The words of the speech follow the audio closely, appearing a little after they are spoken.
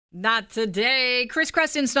Not today. Chris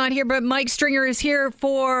Creston's not here, but Mike Stringer is here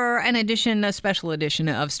for a special edition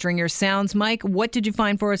of Stringer Sounds. Mike, what did you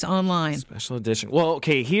find for us online? Special edition. Well,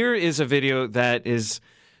 okay, here is a video that is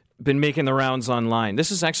been making the rounds online.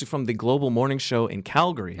 This is actually from the Global Morning Show in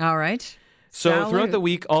Calgary. All right. So throughout the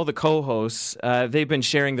week, all the co-hosts, they've been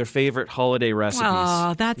sharing their favorite holiday recipes.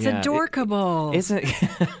 Oh, that's adorable. Isn't it?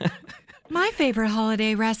 My favorite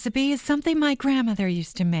holiday recipe is something my grandmother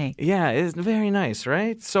used to make. Yeah, it's very nice,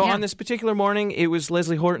 right? So on this particular morning, it was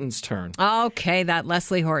Leslie Horton's turn. Okay, that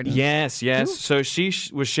Leslie Horton. Yes. Ooh. So she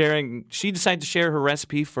was sharing, she decided to share her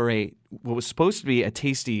recipe for what was supposed to be a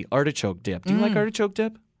tasty artichoke dip. Do you like artichoke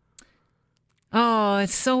dip? Oh,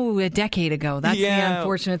 it's so a decade ago. That's the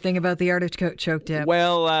unfortunate thing about the artichoke dip.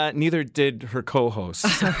 Well, neither did her co-host.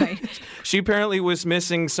 All right. She apparently was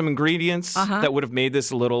missing some ingredients that would have made this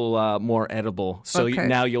a little more edible. So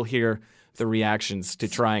now you'll hear the reactions to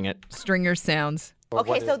trying it. Stringer Sounds.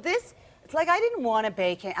 Okay, so this, it's like I didn't want to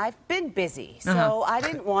bake it. I've been busy, so I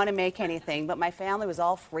didn't want to make anything, but my family was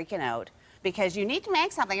all freaking out because you need to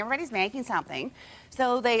make something. Everybody's making something.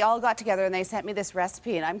 So they all got together and they sent me this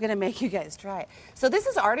recipe, and I'm going to make you guys try it. So this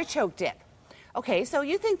is artichoke dip. Okay, so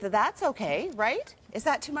you think that that's okay, right? Is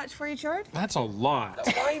that too much for you, George? That's a lot.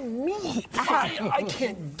 Why me? I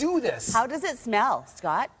can't do this. How does it smell,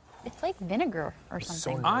 Scott? It's like vinegar or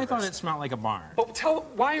something. I thought it smelled like a barn. But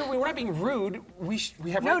we're not being rude. We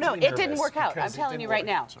have No, it didn't work out. I'm telling you right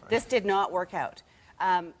now. Sorry. This did not work out.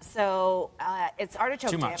 It's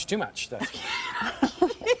artichoke dip. Too much. That's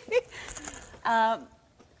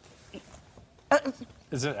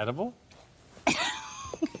Is it edible?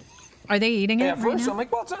 Are they eating it? Yeah, at first I'm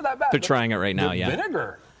like, well, it's not that bad. They're trying it right now,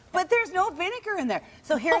 Vinegar. But there's no vinegar in there.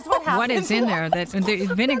 So here's what happens. What is in there?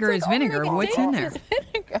 Vinegar is vinegar. What's in there?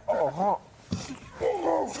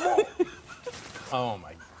 Oh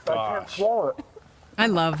my gosh. I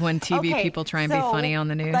love when TV people try and be funny on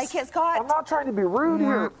the news. Like it's got. I'm not trying to be rude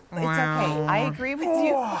here. It's okay. I agree with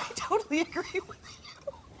you. I totally agree with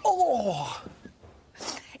you. Oh.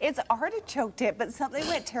 It's artichoke dip, but something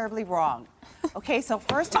went terribly wrong. Okay, so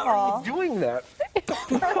first of all. How are you doing that?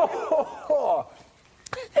 The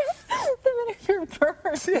vinegar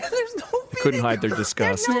burns. There's no vinegar. Couldn't hide their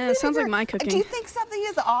disgust. Yeah, it sounds like my cooking. Do you think something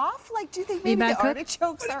is off? Like, do you think maybe the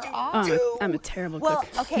artichokes are off? I'm a terrible cook. Well,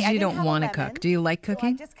 okay. Because you don't want to cook. Do you like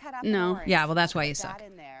cooking? So I just cut up No. orange. Yeah, well, that's why you suck. That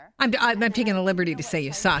in there. I'm taking the liberty to say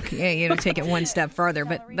you suck. Yeah, you know, take it one step farther,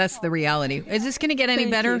 but that's the reality. Is this going to get any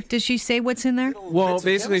better? Does she say what's in there? Well,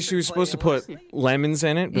 basically, she was supposed to put lemons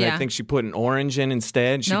in it, but I think she put an orange in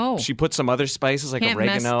instead. She put some other spices like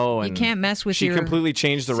oregano. You can't mess with your She completely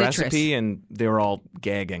changed the citrus. recipe, and they were all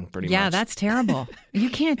gagging pretty much. Yeah, that's terrible.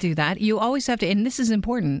 You can't do that. You always have to, and this is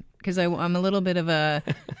important because I'm a little bit of a.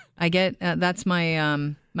 I get that's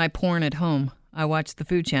my my porn at home. I watch the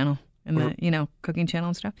Food Channel. And the cooking channel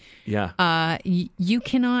and stuff. Yeah. You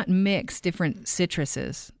cannot mix different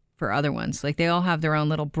citruses for other ones. Like they all have their own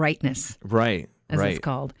little brightness. Right. As it's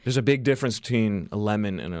called. There's a big difference between a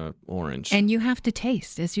lemon and an orange. And you have to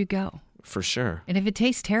taste as you go. For sure. And if it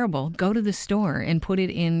tastes terrible, go to the store and put it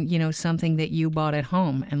in, something that you bought at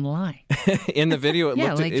home and lie. In the video, it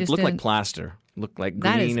looked like a, plaster. It looked like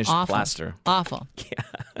that greenish is awful. plaster. Awful.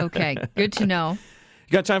 Yeah. Okay. Good to know.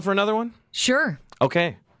 You got time for another one? Sure.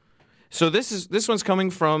 Okay. So this one's coming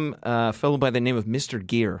from a fellow by the name of Mr.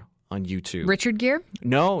 Gear on YouTube. Richard Gere?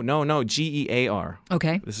 No, Gear.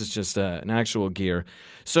 Okay. This is just an actual gear.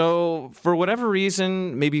 So for whatever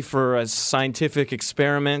reason, maybe for a scientific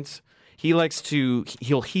experiment, he'll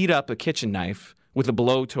heat up a kitchen knife with a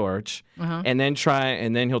blowtorch, and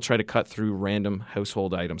then he'll try to cut through random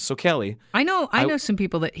household items. So Kelly, I know some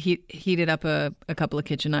people that heated up a couple of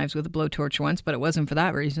kitchen knives with a blowtorch once, but it wasn't for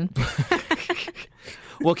that reason.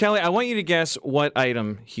 Well, Kelly, I want you to guess what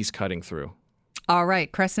item he's cutting through. All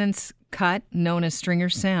right. Crescent's cut, known as Stringer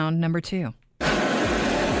Sound, number 2.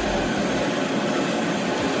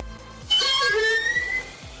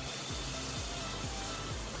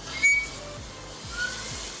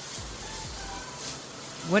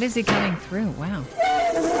 What is he cutting through? Wow.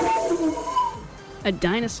 A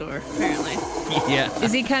dinosaur, apparently. Yeah.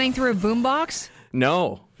 Is he cutting through a boombox?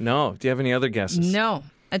 No. Do you have any other guesses? No.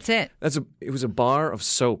 That's it. It was a bar of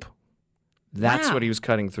soap. That's what he was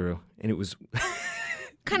cutting through, and it was. What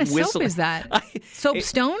kind of soap is that?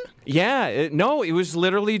 Soapstone? Yeah. It was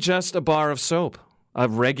literally just a bar of soap, a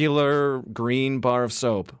regular green bar of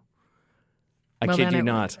soap. I kid you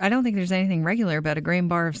not. I don't think there's anything regular about a green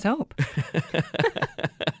bar of soap.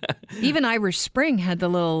 Even Irish Spring had the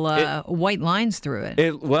little white lines through it.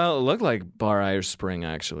 It looked like Bar Irish Spring,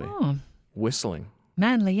 actually. Oh. Whistling.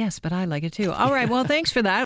 Manly, yes, but I like it too. All right, well, thanks for that.